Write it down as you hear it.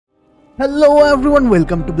Hello everyone,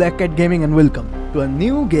 welcome to Black Cat Gaming and welcome to a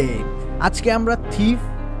new game. আজকে আমরা thief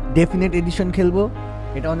definite addition খেলবো।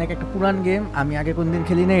 এটা অনেক একটা পুরান গেম, আমি আগে কোনদিন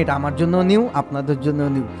খেলি না, এটা আমার জন্য নিউ, আপনাদের জন্য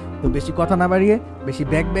নিউ। তো বেশি কথা না বাড়িয়ে, বেশি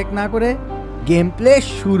ব্যাক না করে গেম প্লে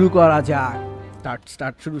শুরু করা যাক।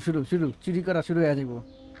 স্টার্ট শুরু চুরি করা শুরু হয়ে যাবো।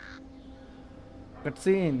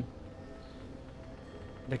 কাটসিন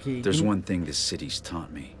দেখি। There's one thing this city's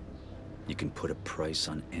taught me. You can put a price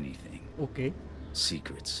on anything. Okay.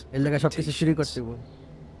 Secrets. এর লাগা সবকিছু চুরি করতে হবে।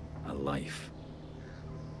 A life.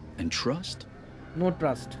 And trust? No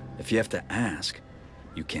trust. If you have to ask,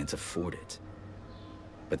 you can't afford it.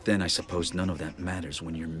 But then I suppose none of that matters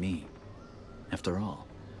when you're me. After all,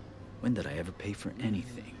 when did I ever pay for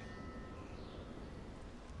anything?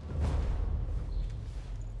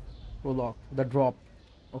 Prologue, the drop.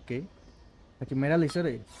 Okay. Like मेरा लिसर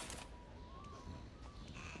है।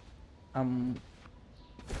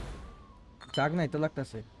 জাগ নাই তো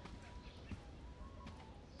লাগতেছে।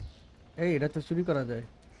 এই এটা তো চুরি করা যায়।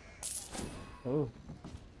 ও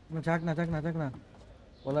জাগ না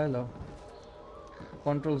বলা এলো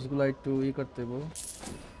কন্ট্রোলস গুলো একটু করতে হবে।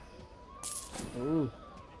 ও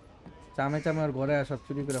চামে আর ঘরে সব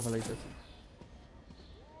চুরি করে ফেলাইতেছে।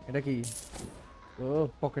 এটা কি? ও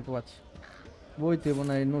পকেট ওয়াচ বইতে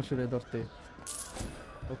মনে হয় নসুরে ধরতে।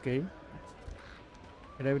 ওকে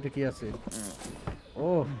এটা কি আছে? ও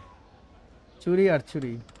চুরি আর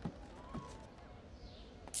চুরি।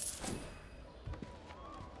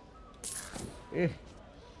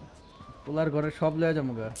 পোলার ঘরে সব লয়ে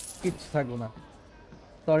যাবো গা, কিচ্ছু থাকবো না।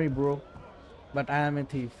 Sorry bro, but I M A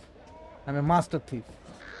thief, I M A master thief.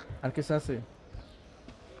 আর কিছু আছে?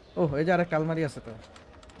 ও এই যে আরেকটা আলমারি আছে তো।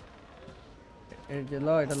 এই যে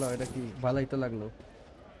এটা কি? ভালোই তো লাগলো।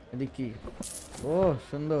 এদিক কি? ও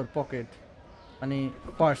সুন্দর পকেট, মানে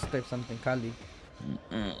পার্স টাইপ সামথিং খালি।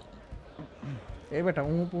 এই বেটা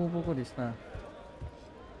উঁপু করিস না।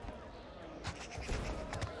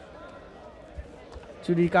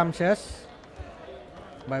 চুরি কাম শেষ,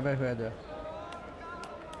 বাই হয়ে যা।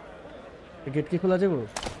 গেট কি খোলা যাবো?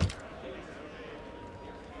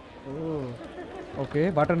 ও ওকে,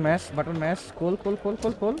 বাটন ম্যাশ খোল।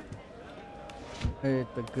 এই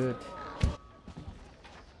তো গুড।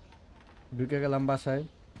 ঢুকে গেলাম বাসায়,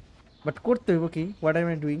 বাট করতে হইব কি? What I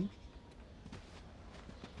am doing?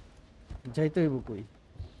 যাইতে হইব কই?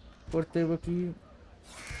 করতে হইব কি?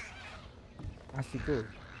 আসি তো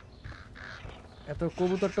এত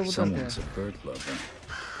কবুতর টবুতর। Someone's a bird lover.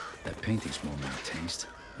 That painting's more my taste.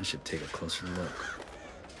 I should take a closer look.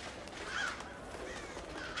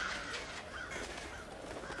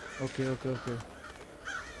 ওকে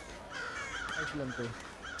আসলাম তো।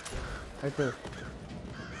 এই তো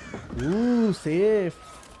সেফ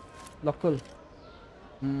লক খোল।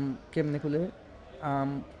 কেমনে খুলে?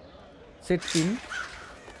 Set pin.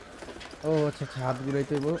 ও আচ্ছা হাত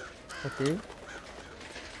ঘুরাইতে হইব। ওকে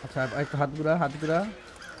আচ্ছা এই তো হাত ঘুরা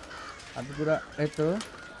এই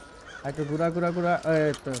তো ঘুরা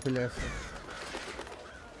এই তো খুলে গেছে।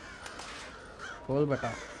 খোল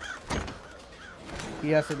বেটা, কি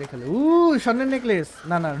আছে দেখালে? স্বর্ণের নেকলেস,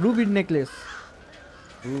 না রুবির নেকলেস।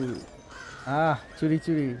 চুরি।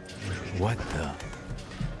 What the?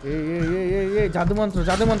 এই জাদু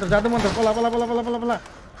মন্ত্র পলা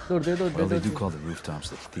দৌড় দে। Well, they do call the rooftops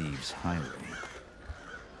the thieves' highway.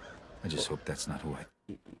 I just hope that's not who I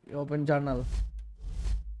open journal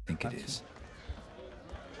think it is.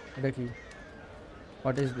 দেখি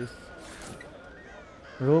what is this?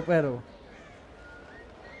 Rope arrow,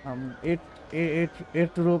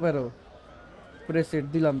 8 rope arrow. Preset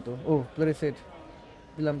দিলাম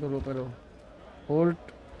তো। Rope arrow hold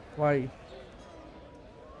Y.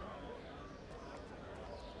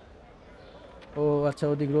 ও আচ্ছা,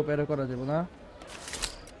 ওদিক rope arrow করা যাবে না।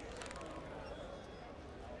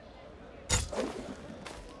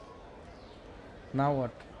 Now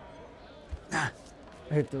what?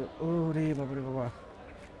 এই তো ওরে বাবা।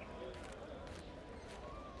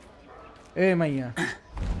 এই মাইয়া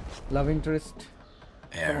লাভ interest.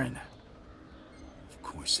 Aaron. Of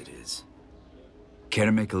course it is. Care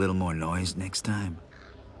to make a little more noise next time?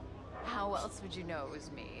 How else would you know it was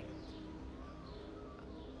me?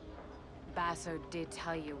 Basso did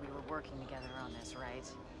tell you we were working together on this, right?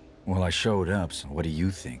 Well, I showed up, so what do you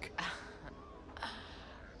think?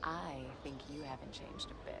 I think you haven't changed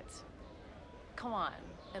a bit. Come on,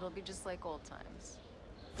 it'll be just like old times.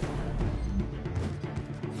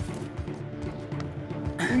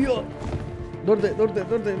 দৌড়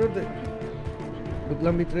দে।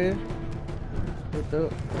 ঢুকলাম ভিতরে।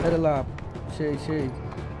 লাভ সেই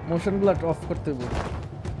motion blur of করতে হবে।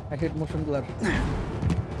 I hate motion blur.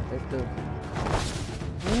 এই তো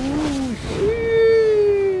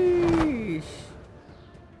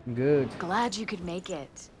Glad you could make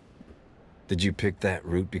it. Did you pick that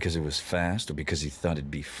route because it was fast or because you thought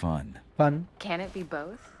it'd be fun? Fun. Can it be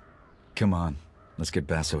both? Come on, let's get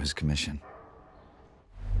Basso his commission.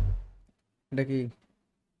 এটা কি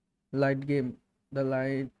light game, the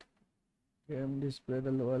light game display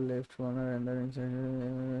the lower left corner and the inside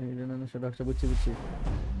hidden on the shadow আচ্ছা বুঝছি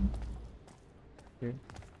okay.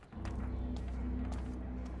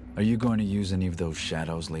 Are you going to use any of those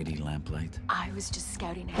shadows, Lady Lamplight? I was just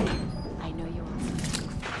scouting ahead. I know you want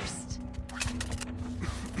something first.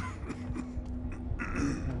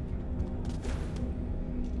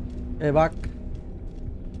 Hey, back.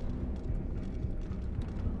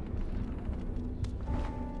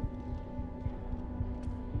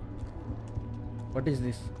 What is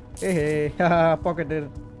this? Hey, haha, pocketed.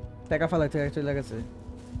 Taka falaiche actually lagase.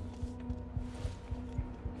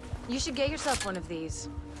 You should get yourself one of these.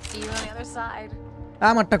 See you on the other side.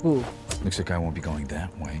 Amarta ku. Looks like I won't be going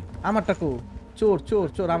that way. Amarta ku. Chor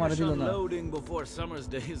amara dilo na. Loading before summer's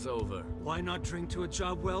day is over. Why not drink to a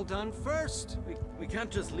job well done first? We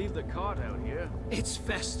can't just leave the cart out here. It's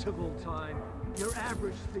festival time. Your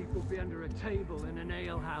average thief will be under a table in an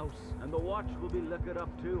ale house. And the watch will be liquored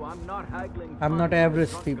up too. I'm not haggling. I'm not funds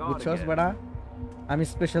average with thief, God buchos again. bada. I'm a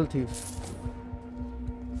special thief.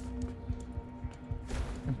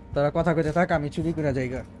 তোরা কথা কইতে থাক আমি চুরি করে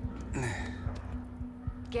যাইগা।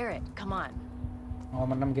 Garrett, come on.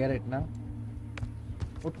 আমার নাম গ্যারেট না।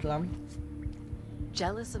 উঠলাম।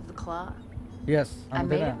 Jealous of the claw? Yes, I I'm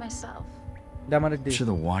made there. it myself. Damaret I'm di. sure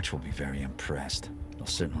the watch will be very impressed.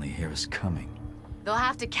 They'll certainly hear us coming. They'll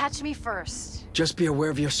have to catch me first. Just be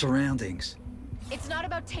aware of your surroundings. It's not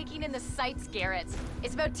about taking in the sights, Garrett.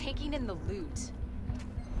 It's about taking in the loot.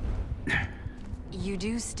 You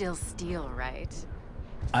do still steal, right?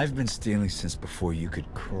 I've been stealing since before you could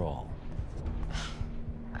crawl.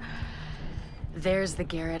 There's the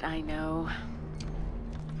Garrett I know.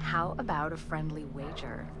 How about a friendly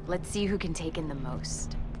wager? Let's see who can take in the most.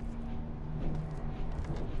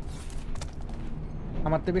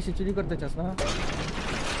 আমার তো বেশি চুরি করতে চাস না?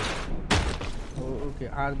 ওকে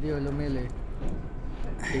আর দিয়ে হলো মেলে।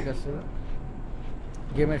 ঠিক আছে।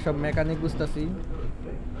 গেমের সব মেকানিক বুঝতাছি।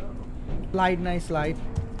 স্লাইড নাই স্লাইড।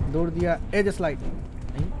 দৌড় দিয়া এই যে স্লাইড।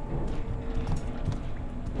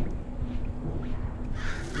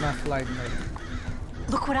 না স্লাইড নাই।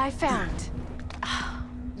 Look what I found.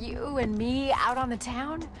 You and me out on the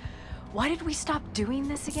town? Why did we stop doing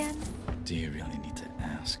this again? Do you really need to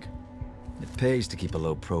ask? It pays to keep a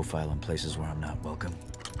low profile in places where I'm not welcome.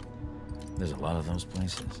 There's a lot of those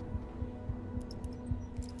places.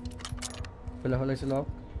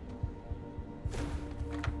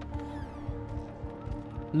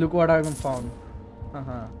 Look what I even found.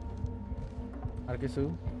 আর কিছু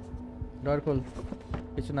ডর খোল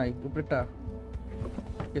কিছু নাই উপরেরটা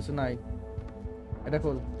কিছু নাই এটা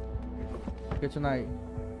খোল কিছু নাই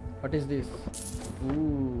হোয়াট ইজ দিস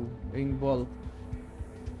রিং বল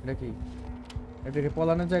এটা কি এটা কি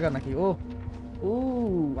পলানোর জায়গা নাকি ও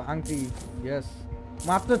আংটি ইয়েস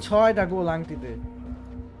মাত্র 6টা গোল আংটিতে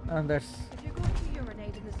that's If you're going to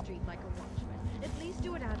urinate in the street like a watchman, at least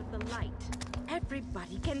do it out of the light.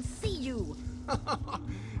 Everybody can see you.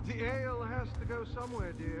 The ale has to go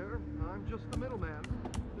somewhere, dear. I'm just the middleman.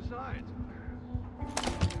 Besides,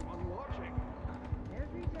 anyone watching?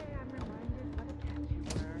 Every day I'm reminded of a cat you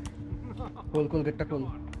were. কোল গেটটা কোল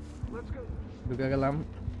Let's go. ঢুকে গেলাম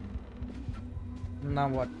না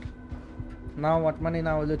what মানে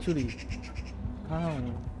না হলো চুরি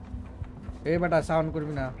এই বেটা সাউন্ড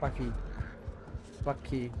করবি না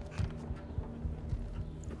পাখি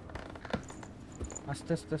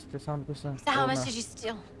আস্তে আস্তে সাউন্ড করছ So how much did you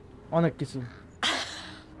steal? অনেক কিছু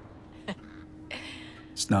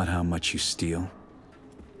It's not how much you steal.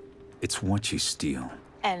 It's what you steal.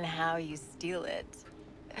 And how you steal it.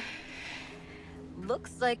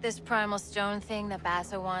 Looks like this primal stone thing that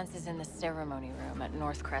Basso wants is in the ceremony room at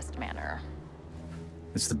Northcrest Manor.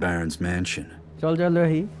 It's the Baron's mansion. চল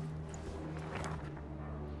রহি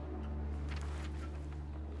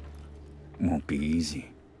Won't be easy.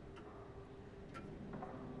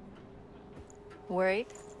 Worried?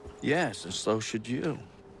 Yes, and so should you.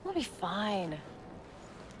 We'll be fine.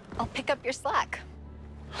 I'll pick up your slack.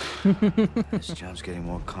 This job's getting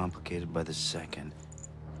more complicated by the second.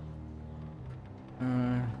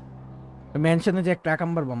 মেনশনে যে একটা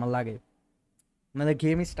কাম্বার আমার লাগে মানে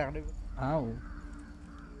game start আও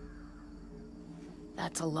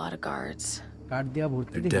That's a lot of guards. Card দিয়া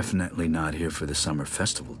ভর্তি They're definitely not here for the summer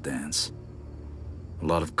festival dance. A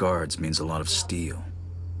lot of guards means a lot of steel.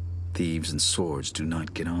 Thieves and swords do not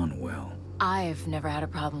get on well. I've never had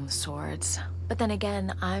a problem with swords. But then again,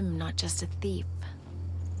 I'm not just a thief.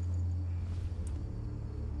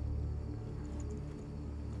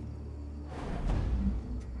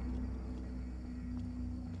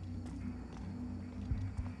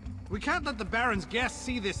 can't let the Baron's guests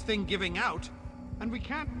see this thing giving out. And we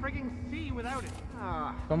can't frigging see without it.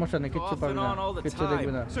 সমস্যা নেই কিচ্ছু পাবে না কিচ্ছু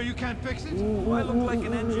দেখবে না So you can't fix it?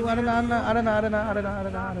 আরে না না আরে না আরে না আরে না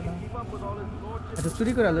আরে না আরে না এটা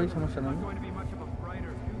চুরি করে লই সমস্যা নাই Going to be much of a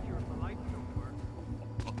brighter future if the lights don't work.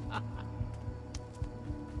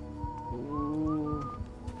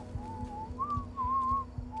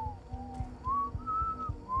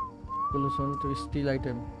 Solution to steal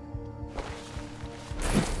item.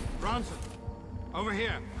 Bronson, over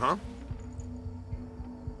here. Huh?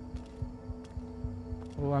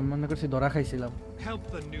 ও আমি মনে করছি ধরা খাইছিলাম Help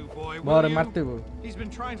the new boy, বড় will মারতে you? Ball He's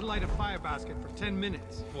been trying to light a fire basket for 10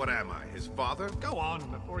 minutes. What am I, his father? Go on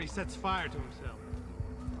before he sets fire to himself.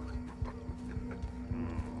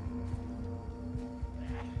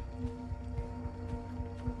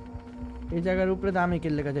 এই জায়গার উপরে দামি কে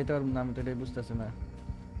লেখা যাইতে পারবো না আমি তো এটাই বুঝতেছি না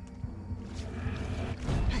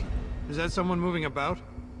Is that someone moving about?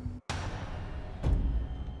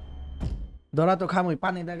 ধরা তো খামই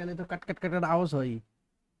পানি দা গেলে তো কাট কাট কাট আওয়াজ হয়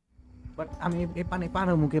বাট আমি এই পানি পার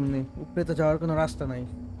হবো কেমনে উপরে তো যাওয়ার কোনো রাস্তা নাই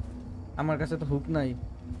আমার কাছে তো হুক নাই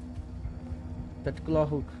দ্যাট ক্ল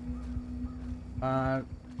হুক আর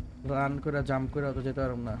রান করে জাম্প করে তো যেতে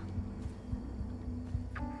পারবো না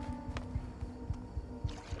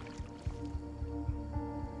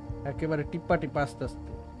একেবারে টিপ্পা টিপ্পা আস্তে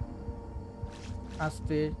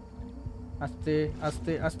আস্তে আস্তে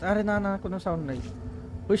আস্তে আস্তে আরে না না কোনো সাউন্ড নাই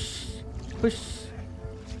হুশ হুশ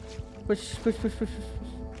হুশ হুশ হুশ হুশ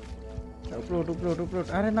উপরোট উপরোট উপরোট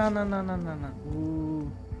আরে না না না না না না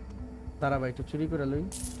তারা ভাই একটু চুরি করে লই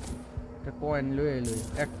একটা কয়েন লই লই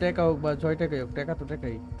 1 টাকা হোক বা 6 টাকা হোক টাকা তো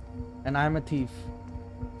টাকাই and I am a thief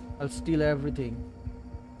I'll steal everything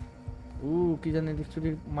কি জানি চুরি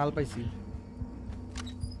মাল পাইছি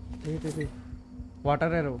এই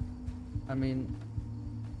water arrow I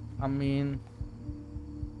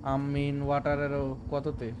mean water এরো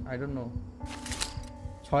কততে I don't know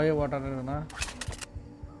 6 ওয়াটার এরো না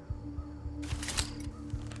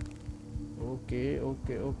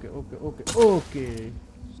Okay.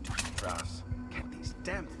 Ross, can't these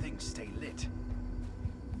damn things stay lit?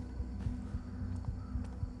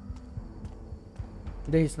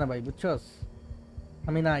 দেখিস না ভাই বুঝছস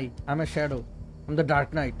আমি নাই I'm a shadow I'm the dark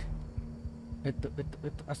knight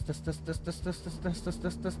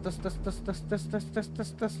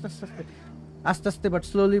আস্তে আস্তে বাট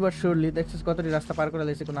স্লোলি বাট শিওরলি দেখছিস কতটি রাস্তা পার করে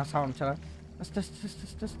লাইছে কোনো সাউন্ড ছাড়া আস্তে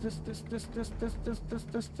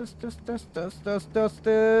আস্তে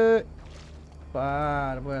আস্তে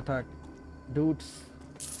পার বয়া থাক ডুডস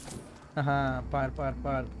হ্যাঁ পার পার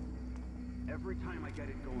পার Every time I get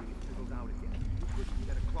it going, it fizzles out again. You couldn't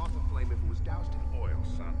get a cloth aflame if it was doused in oil,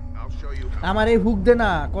 son. I'll show you how. আমার এই হুক দে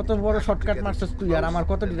না কত বড় শর্টকাট মারছস তুই আর আমার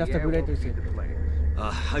কতটি রাস্তা ঘুরাইতেছে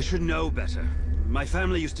I should know better. My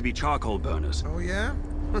family used to be charcoal burners. Oh, yeah?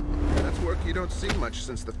 That's work you don't see much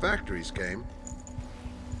since the factories came.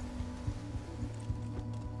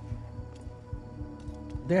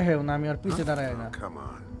 দেহে না আমি আর পিছে দাঁড়ায় না Oh, come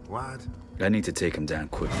on. What? I need to take him down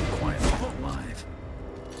quickly, quietly, alive.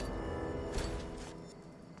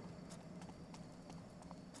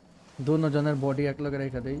 दोनों जনের body এক লগে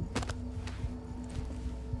রেখে দেই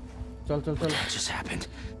চল চল চল What just happened?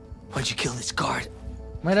 Why'd you kill this guard?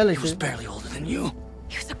 মাইরা He লাইছে was barely older than you.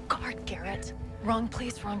 He was a guard, Garrett. Wrong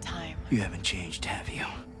place, wrong time. You haven't changed, have you?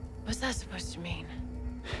 What's that supposed to mean?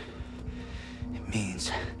 It means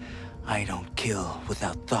I don't kill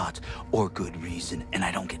without thought or good reason, and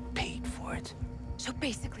I don't get paid for it. So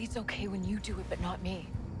basically it's okay when you do it, but not me.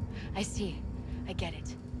 I see. I get it.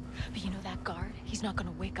 But you know that guard? He's not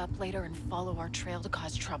gonna wake up later and follow our trail to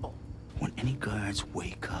cause trouble. When any guards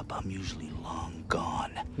wake up, I'm usually long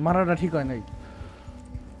gone. মারাটা ঠিক হয় নাই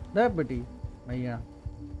দেখ বেটি ভাইয়া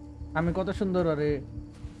আমি কত সুন্দর আরে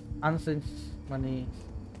আনসেন্স মানে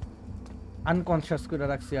আনকনশিয়াস করে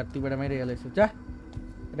রাখছি আর তুই বেটা মেরে গেলেছিস যা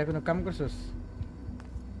এটা কোনো কাম করছিস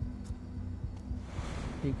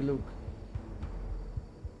ঠিক লোক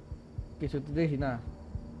কিছু তো দেখি না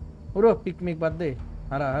পুরো পিকনিক বাদ দে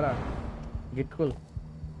হারা হারা গেট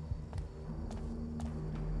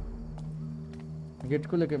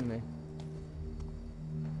খুলে কেমনে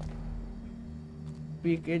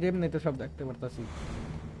পিক এই যেমনি তো সব দেখতে পারতাছি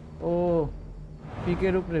ও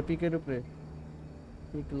পিকের উপরে pick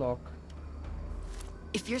lock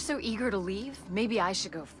If you're so eager to leave, maybe I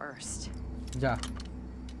should go first. যা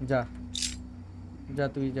যা যা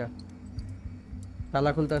তুই যা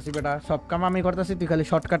তালা খুলতাছি বেটা সব কাম আমি করতাছি তুই খালি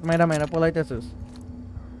শর্টকাট মাইরা মাইরা পলাইতেছিস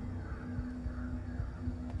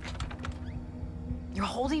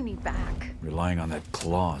You're holding me back. Relying on that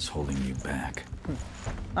claw's holding you back.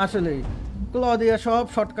 আসলে ক্ল দিয়া সব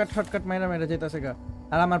শর্টকাট মাইরা মাইরা যেতেছে গা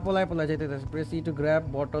আর আমার পলায় পলায় যাইতেছে press E to grab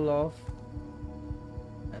bottle of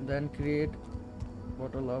and then create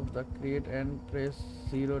bottle of the create and press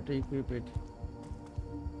 0 to equip it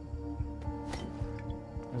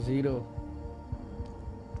 0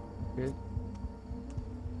 okay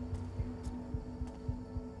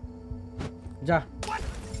যা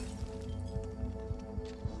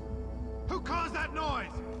Who caused that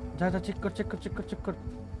noise? যা যা চেক কর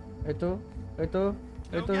এই তো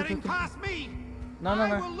No getting past me. No.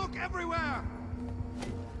 I will look everywhere.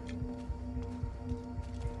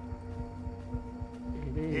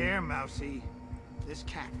 Here, Mousy. This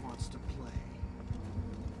cat wants to play.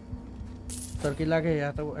 তোর কি লাগে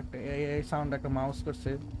এত একটা এই সাউন্ড একটা মাউস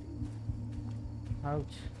করছে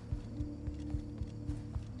ouch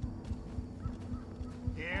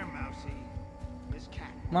Here, Mousy. This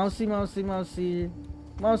cat.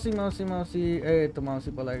 মাউসি এই তো মাউসি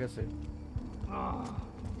পলাই গেছে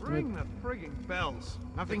Ring the frigging bells.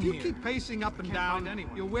 Nothing If you here. keep pacing up and Can't down, find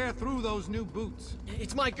anyone. you'll wear through those new boots.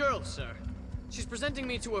 It's my girl, sir. She's presenting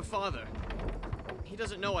me to her father. He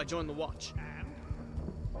doesn't know I joined the watch.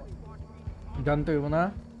 জানতে হইব না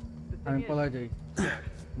আমি পলাই যাই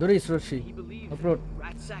দরিস রশি He believes অপ্রোট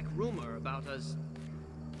rat sack rumor about us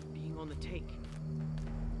being on the take.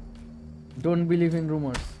 Don't believe in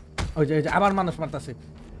rumours ওই যে আবার মানুষ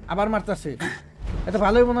মারতাছে এটা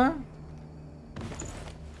ভালো হইব না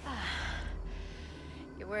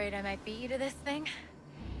You're worried I might beat you to this thing?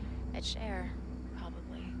 I'd share,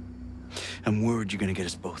 probably. I'm worried you're gonna get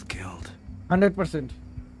us both killed. 100%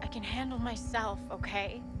 I can handle myself, okay?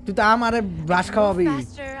 তুই তো আমারে ব্রাশ Move খাওয়াবি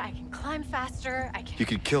faster, I can climb faster, I can... You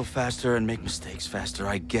could kill faster and make mistakes faster.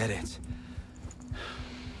 I get it.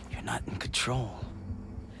 You're not in control.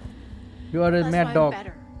 You are a That's mad why I'm dog.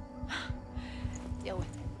 better. Deal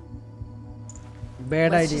with it. Bad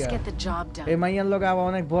Let's idea. just get the job done. এই মাইয়ার লগে আবার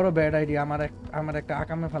অনেক বড় bad idea আমার একটা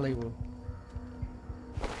আকামে ফালাইবো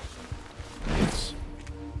Yes.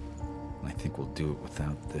 I think we'll do it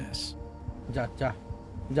without this.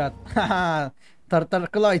 যা তার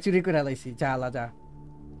কলয় চুরি করে লাইছি যা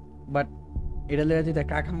বাট এটা লয়ে যদি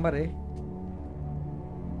একটা আকাম বারে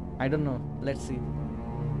I don't know, let's see.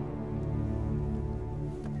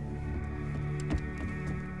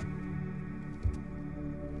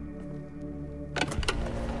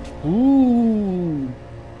 Ooh.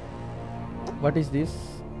 What is this?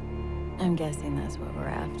 I'm guessing that's what we're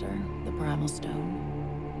after. The primal stone.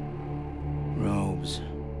 Robes.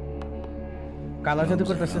 Kala jadu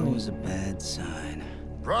Robes are korteche ni. always a bad sign.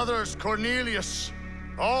 Brothers Cornelius,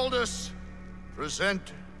 Aldous,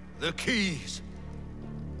 present the keys.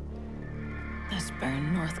 This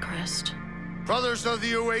barren Northcrest. Brothers of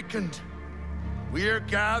the Awakened, we are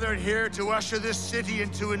gathered here to usher this city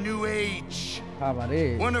into a new age. Habare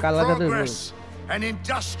One of kala jadu. progress and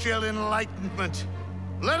industrial enlightenment.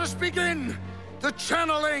 Let us begin the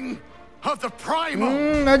channeling of the primal.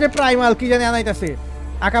 ওই যে primal কি জানি আনাইতাছে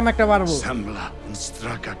আকাম একটা পারবো Sembla and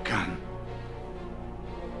Strakakan.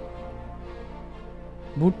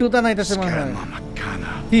 ভুট্টুতা নাইতাছে মনে হয়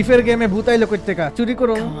Skamamakana. থিফের গেমে ভূতাইলো কই থেকে চুরি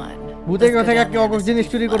করো Come on. ভূতে Let's go থেকে down কি there অগস and জিনিস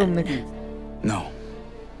see চুরি fun. করুম নাকি No.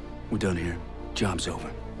 We're done here. Job's over.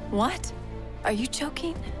 What? Are you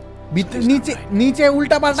joking? নিচে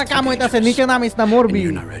উল্টা পাল্টা কাম হইতাছে নিচে নামিস না And মরবি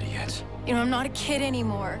you're not ready yet. You know, I'm not a kid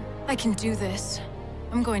anymore. I can do this.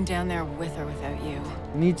 I'm going down there with or without you.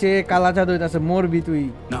 নিচে কালা জাদু হইতাছে মরবি তুই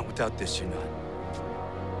Not without this, you're not.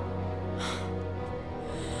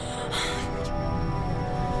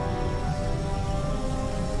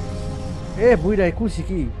 এ বুইড়াই খুশি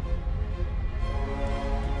কি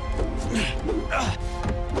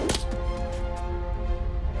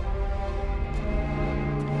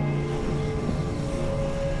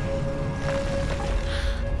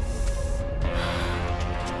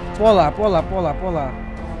পলা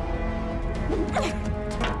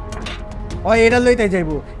ও এটা লইতে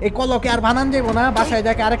যাইবো এই কলকে আর বানান যাইবো না বাসায়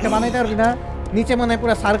যাকে আরেকটা বানাইতে পারবি না নিচে মনে হয়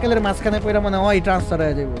পুরো সার্কেলের মাঝখানে পড়ে মনে হয় ট্রান্সফার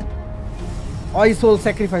হয়ে যাইবো ওই সোল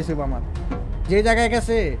স্যাক্রিফাইস হইব আমার যে জায়গায়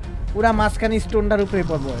গেছে পুরা মাঝখানে স্টোনটার উপরে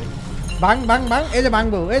পড়বো ভাঙ এই যে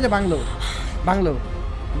ভাঙবো এই যে ভাঙলো ভাঙ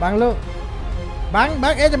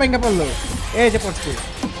এই যে ভাঙা পড়লো এই যে পড়ছে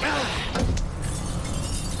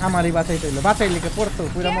আমারই বাঁচাইলে কে পড়তো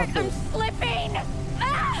পুরা মরতো I'm slipping!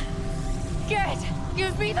 Ah! Good!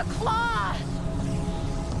 Give me the claw!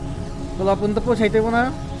 তোলা পর্যন্ত পৌঁছাইতে হইব না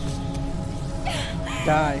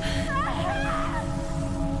যাই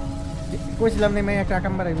কইছিলাম নেই একটা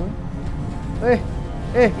আকাম বাড়াইবো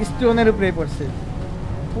স্টোনের উপরে পড়ছে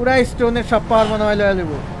পুরা স্টোনের সব পাওয়ার মনে হয় লয়ে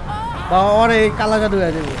যাবো বা ওর এই কালা জাদু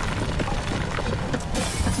হয়ে যাবো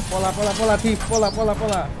পলা ঠিক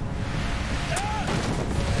পলা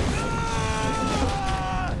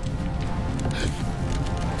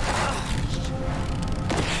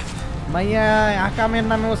মাইয়া আকামের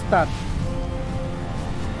নামে ওস্তাদ।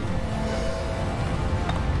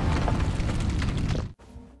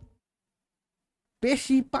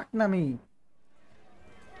 বেশি পাকনামি।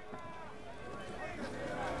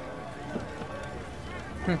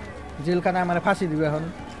 জেলখানায় আমার ফাঁসি দিবে এখন।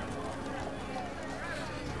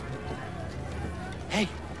 Hey,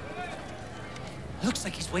 looks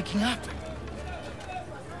like he's waking up.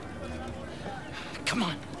 Come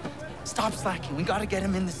on, stop slacking. We gotta get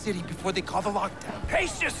him in the city before they call the lockdown.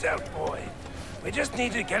 Pace yourself, boy. We just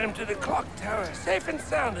need to get him to the clock tower, safe and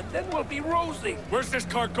sound, and then we'll be rosy. Where's this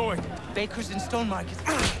car going? Baker's in Stone Market.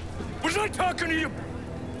 Was I talking to you?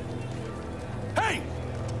 Hey!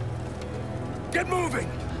 Get moving!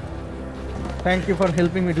 Thank you for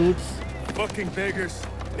helping me, dudes. Fucking beggars.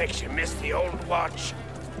 Makes you miss the old watch.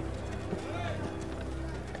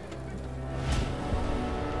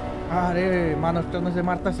 আরে মানুষটা যে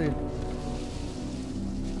মারতাছে।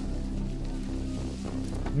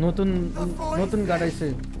 নতুন নতুন গাড়াইছে।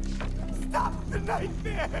 Stop the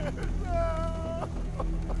nightmare!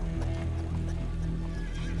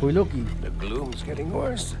 হইলো কি? The gloom's getting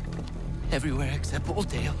worse. Everywhere except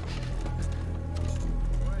Oldale.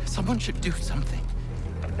 Someone should do something.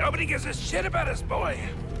 Nobody gives a shit about us, boy.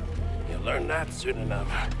 You'll learn that soon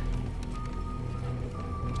enough.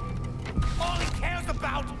 All he cares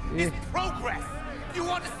about is progress. You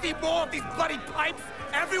want to see more of these bloody pipes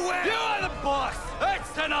everywhere? You are the boss!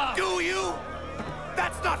 That's enough! Do you?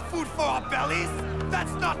 That's not food for our bellies.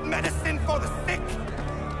 That's not medicine for the sick.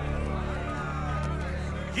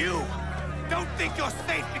 You don't think you're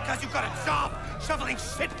safe because you got a job shoveling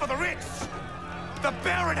shit for the rich. The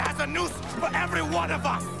Baron has a noose for every one of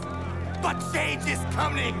us. But change is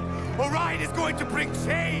coming. Orion is going to bring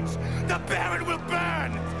change. The Baron will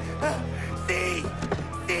burn. See?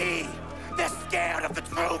 See? They're scared of the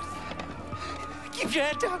truth. Keep your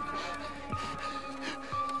head down.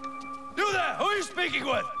 You there! Who are you speaking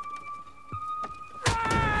with?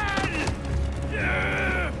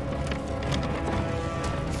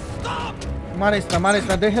 Stop! Maris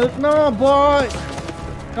na, they help no boy.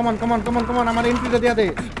 Come on, আমার এন্ট্রিটা দিয়া দে।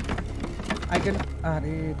 I can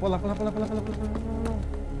আরে পলা।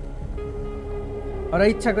 ওরা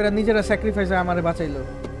ইচ্ছা করে নিজেরা স্যাক্রিফাইসে আমারে বাঁচাইলো।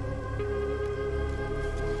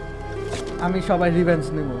 আমি সবাই রিভেঞ্জ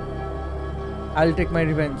নেব। I'll take my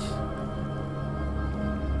revenge.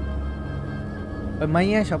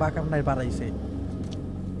 মাইয়া সব আকাম নাই বাড়াইছে।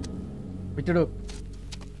 ভিতরে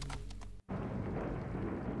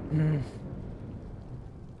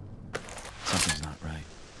Something's not right.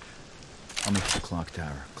 I'll make the clock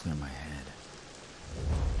tower clear my head.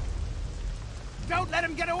 Don't let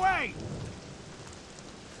him get away!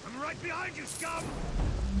 I'm right behind you, scum!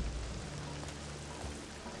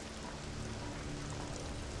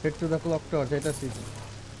 Head to the clock tower, যাইতাছি।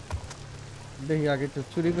 দেখি আগে তো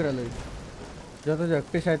চুরি করে লই। যত যাক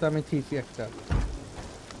পেশায় তো আমি থিফই একটা।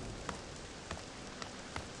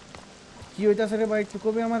 কি হইতাছে রে ভাই, একটু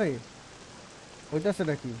কবি আমারে? হইতাছে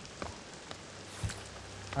নাকি?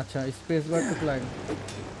 আচ্ছা, স্পেস বার টু ক্লাইম্ব।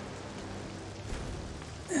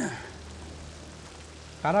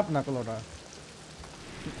 খারাপ না ক্লোটা।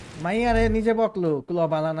 মাইয়ারে নিজে বকলো, ক্লো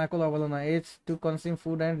ভালো না। It's to consume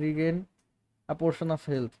food and regain a portion of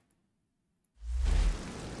health.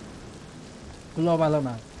 ক্লো ভালো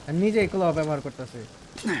না। আর নিজেই ক্লো ব্যবহার করতেছে।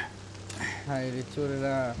 হায় রে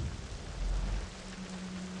চোরেরা।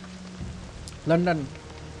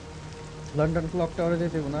 লন্ডন ক্লক টাওয়ারে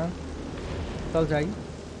যেতে হবে না। চল যাই।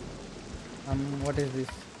 What is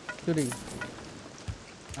this? Churi.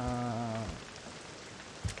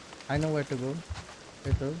 I know where to go.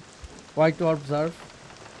 Why to observe?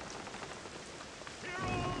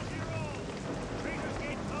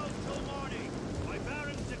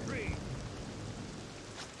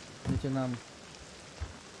 নিচে নাম।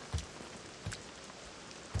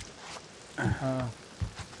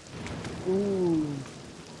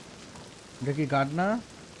 দেখি গার্ড না।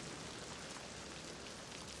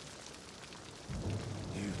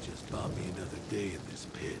 You've just bought me another day in this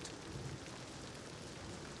pit.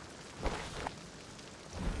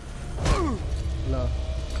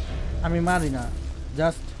 আমি মারি না,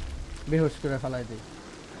 জাস্ট বেহুশ করে ফেলাই দিই।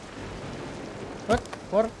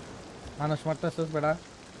 পর মানুষ মারতেছিস বেড়া।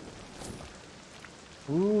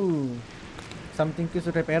 সামথিং কিছু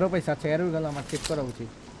টাইপ এরো পাইছে। আচ্ছা এরো গেল আমার চেক করা উচিত।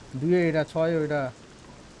 2 এটা 6 ওইটা।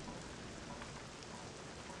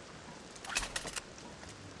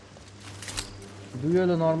 দুই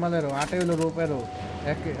হলো নর্মাল এরো, 8 হলো রোপ এরো,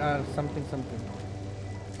 এক আর সামথিং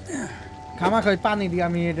খামা খাই পানি দিয়ে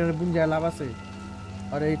আমি এটার বুঞ্জায় লাভ আছে।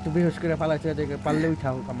 আর একটু বেহুশ করে ফালাইছে, দেখে পারলে উঠা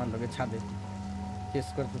হোক আমার লগে ছাদে চেস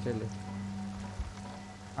করতে চাইলে।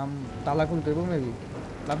 তালা খুলতে হবে মেবি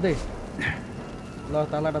লাভ দে ল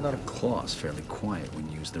তালাটা ধর The claw's fairly quiet when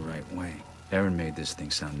used the right way. Aaron made this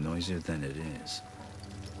thing sound noisier than it is.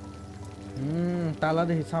 তালা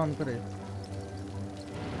দেখি সাউন্ড করে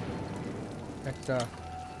একটা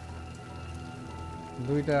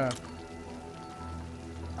দুইটা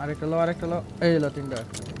আরেকটা লো এই লো তিনটা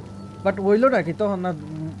বাট ওইলোটা কি তখন না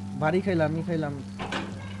বাড়ি খাইলাম আমি খাইলাম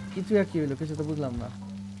কিছু কি হইলো কিছু তো বুঝলাম না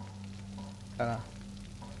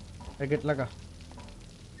গেট লাগা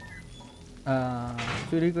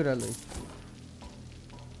চুরি করে লই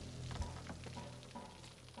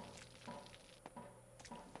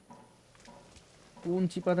কোন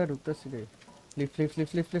চিপাটা ঢুকতেছি রে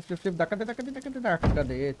ফ্লিপ ডাকাতে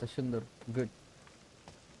দে এই তো সুন্দর good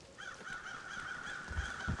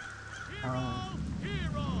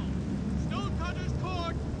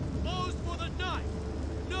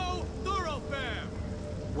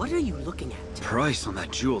What are you looking at? Price on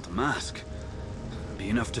that jeweled mask. Be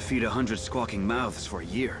enough to feed 100 squawking mouths for a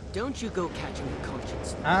year. Don't you go catching your conscience.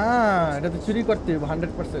 এটা তো চুরি করতে হবে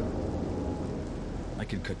 100%. I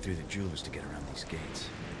could cut through the jewelers to get around these gates.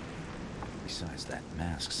 Besides, that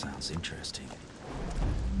mask sounds interesting.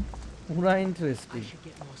 Pura interesting. I should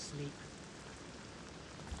get more sleep.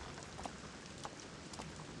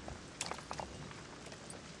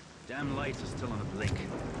 Damn lights are still on a blink.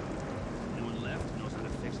 Anyone left who knows how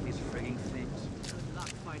to fix these frigging things? Good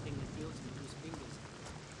luck finding the guildsman whose fingers.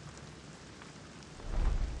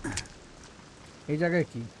 এই জায়গায়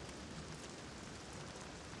কি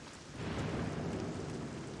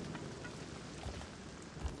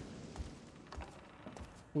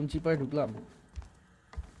কোন চিপায় ঢুকলাম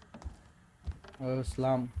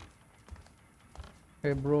ইসলাম হে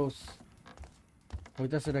bros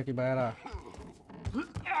হইতাছে নাকি বাইরা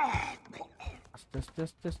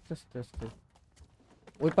আস্তে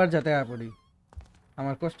ওই পার যেতে পড়ি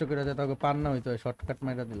আমার কষ্ট করে যেতে হবে পার না হইতো শর্টকাট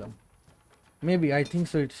মাইরা দিলাম maybe I think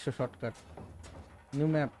so it's a shortcut new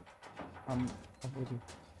map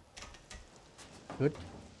good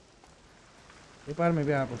এই পার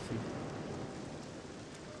মেবি পড়ছি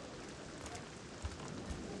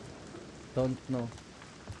don't know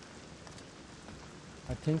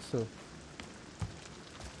I think so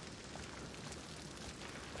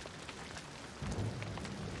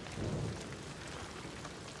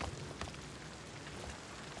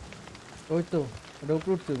ওই তো এটা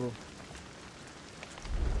উপরে উঠতে গো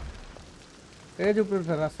এই যে উপরে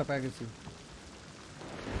উঠার রাস্তা পেয়ে গেছি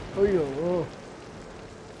ওই ও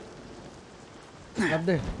লাভ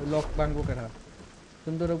দে লক ভাঙবো কেনা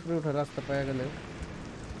সুন্দর উপরে উঠার রাস্তা পেয়ে গেলে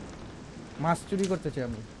মাছ চুরি করতে চাই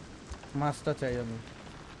আমি মাছটা চাই আমি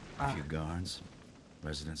A few guards,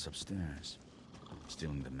 residents upstairs.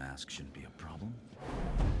 Stealing the mask shouldn't be a problem.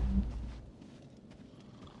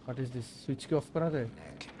 What is this? Switch ki off kara যায়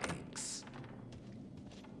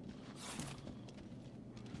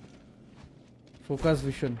Focus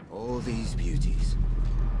vision. All these beauties.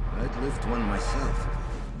 I'd lift one myself if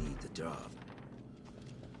I need the job.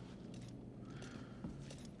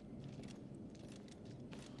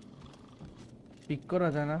 Pick kora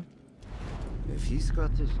যায় না If he's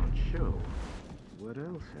got this on show, what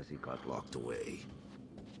else has he got locked away?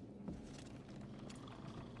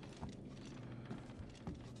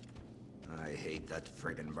 I hate that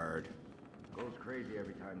friggin' bird. Goes crazy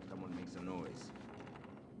every time someone makes a noise.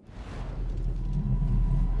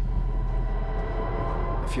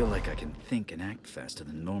 I feel like I can think and act faster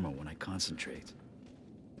than normal when I concentrate.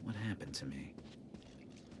 What happened to me?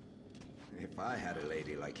 If I had a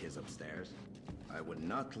lady like his upstairs, I would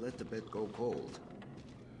not let the bed go cold.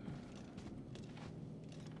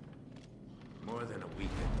 More than a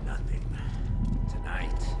week of nothing.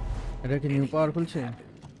 Tonight. এটা কি new পাওয়ার খুলছে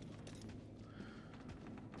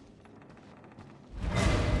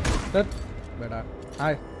বেটা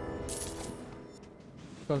আয়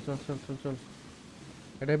চল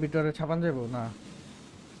এটা ভিতরে ছাপান যাবো না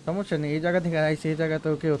সমস্যা নেই এই জায়গা থেকে আইসি এই জায়গা তো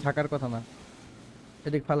কেউ থাকার কথা না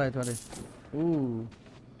এদিক ফালাই ধরে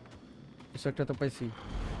কিছু একটা তো পাইছি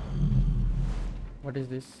হোয়াট ইজ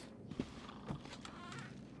দিস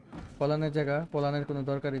পলানের জায়গা পলানের কোনো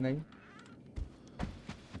দরকারই নাই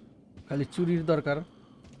খালি চুরির দরকার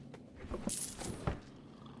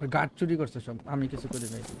গার্ড চুরি করছে সব আমি কিছু করি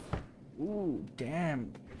নাই ড্যাম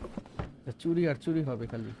চুরি আর চুরি হবে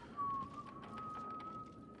খালি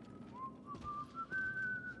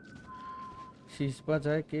শীষ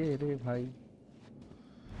বাজায় কে রে ভাই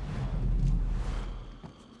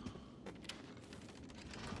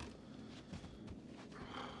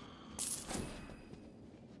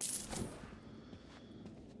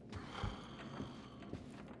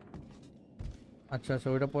আচ্ছা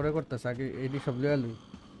ওইটা পরে করতেছে আগে এডি সব লিয়ে আলু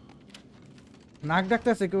নাক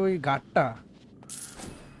ডাকতেছে কি ওই গাটটা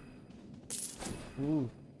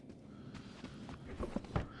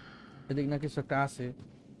এদিক না কিছু একটা আছে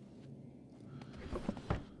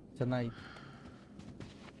নাই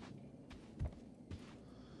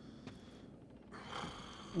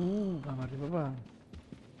বাবা রে বাবা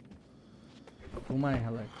ঘুমায়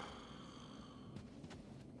হালায়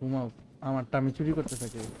ঘুমাও আমারটা আমি চুরি করতে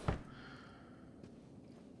থাকি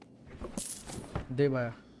দে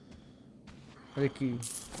ভাইয়া আরে কি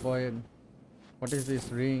coin what is this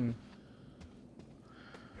ring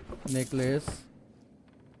necklace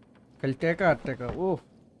খালি টাকা আর টাকা ও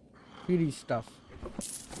ফ্রি স্টাফ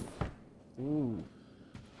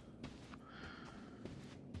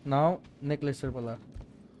নাও নেকলেসের পালা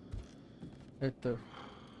এই তো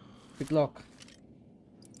পিকলক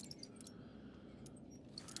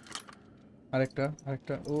আরেকটা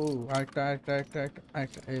ও আরেকটা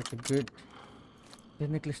এই তো গুড এই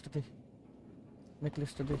নেকলেসটা দে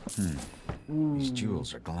These jewels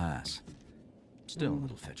are glass. Still,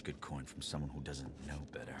 it'll fetch good coin from someone who doesn't know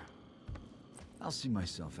better. I'll see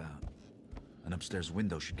myself out. An upstairs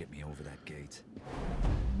window should get me over that gate.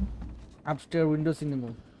 Upstairs window cinema.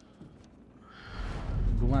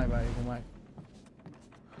 घुमाए भाई घुमाए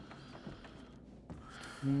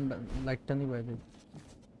light नहीं भाई दे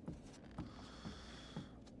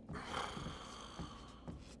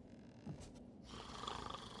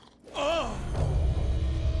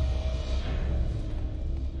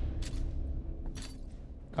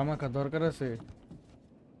কামা কা দরকার আছে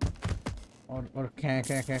और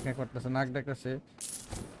খ্যা করতেছে নাক ডাকতেছে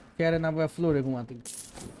কেরে না ভাই ফ্লোরে ঘুমাতে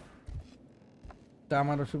তা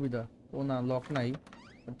আমার অসুবিধা ও না লক নাই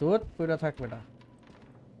তোর কইরা থাক বেটা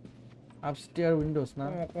আপস্টেয়ার উইন্ডোজ না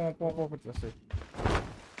করতেছে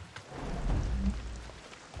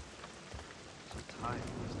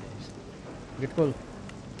গেট কল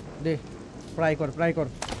দে ফ্রাই কর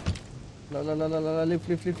লা লা লা লা লিফট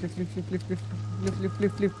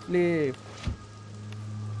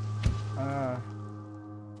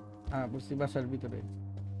বুঝছি বাসার ভিতরে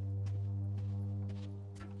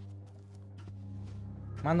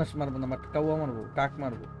মানুষ মারবো না কাউয়া মারবো কাক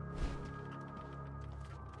মারবো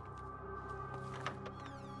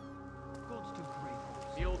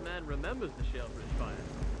The old man remembers the Shellbridge fire.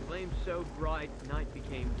 Flames so bright, night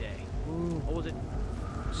became day. Or was it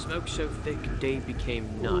smoke so thick, day became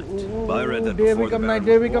night? I read that day before become the night,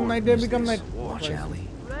 battle. day become night, day become night. Watch, Allie.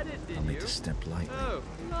 Read it, did I'll make you? the step lightly. Oh,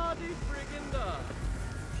 bloody friggin' duh.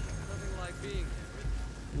 Nothing like being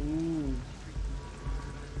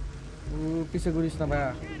পিছে ঘুরিস না ভাইয়া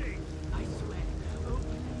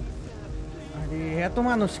আরে এত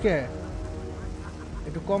মানুষ কে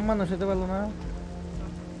একটু কম মানুষ হতে পারলো না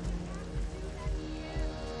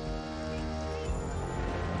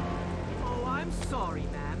Oh, I'm sorry,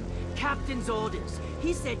 ma'am. Captain's orders.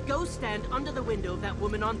 He said go stand under the window of that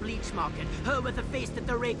woman on Bleach Market, her with a face that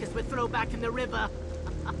the rakers would throw back in the river.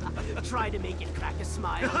 Try to make it crack a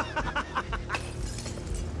smile.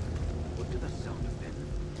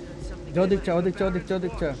 যাও দেখছা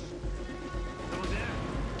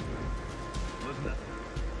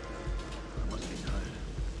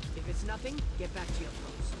If it's nothing, get back to your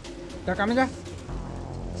post. তা কামে যা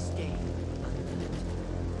Stay.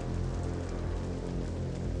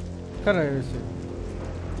 করে এসে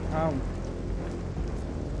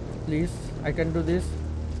please I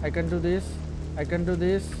can do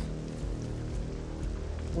this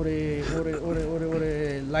ওরে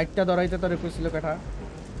লাইটটা ধরাইতে তোরে কইছিল কাটা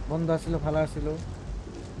বন্ধ আছিল ভালো আছিল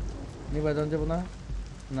নিবাজন যাব না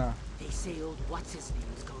না They say old what's his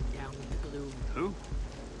name's going down in the gloom. Who?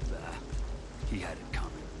 He had it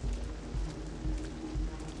coming.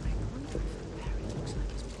 I wonder if the Baron looks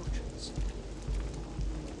like his portraits.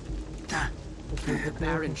 The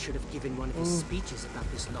Baron should have given one of his speeches about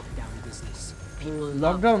this lockdown business.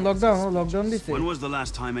 lockdown দিছে When was the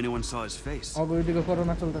last time anyone saw his face? অবৈদিকে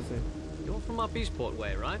corona চলতেছে You're from up Eastport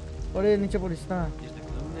way, right? ওরে নিচে পড়িস না Is the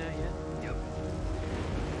gloom there yet? Yep.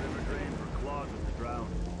 River drains were clogged with the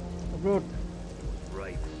drowned. Brought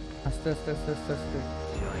Right. আস্তে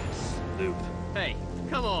Giant sloop. Hey,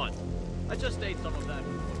 come on! I just ate some of that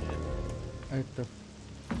shit. এই তো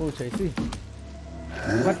পৌঁছাইছি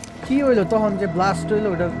but কি হইলো তখন যে ব্লাস্ট হইলো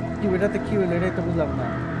ওটা কি ওটাতে কি হইলো এটাই তো বুঝলাম না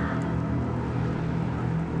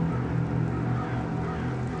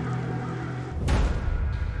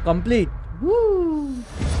কমপ্লিট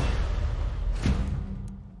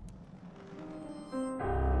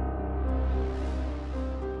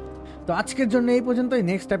তো আজকের জন্য এই পর্যন্তই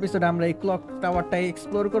নেক্সট এপিসোডে আমরা এই ক্লক টাওয়ারটা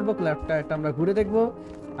এক্সপ্লোর করব ক্লক টাওয়ারটা আমরা ঘুরে দেখব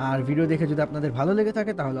আর ভিডিও দেখে যদি আপনাদের ভালো লেগে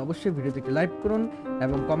থাকে তাহলে অবশ্যই ভিডিওতে একটি লাইক করুন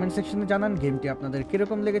এবং কমেন্ট সেকশনে জানান গেমটি আপনাদের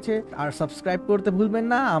কিরকম লেগেছে। আর সাবস্ক্রাইব করতে ভুলবেন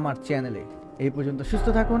না আমার চ্যানেলে। এই পর্যন্ত সুস্থ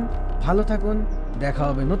থাকুন, ভালো থাকুন, দেখা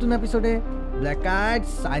হবে নতুন এপিসোডে। Black I'd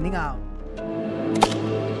signing out.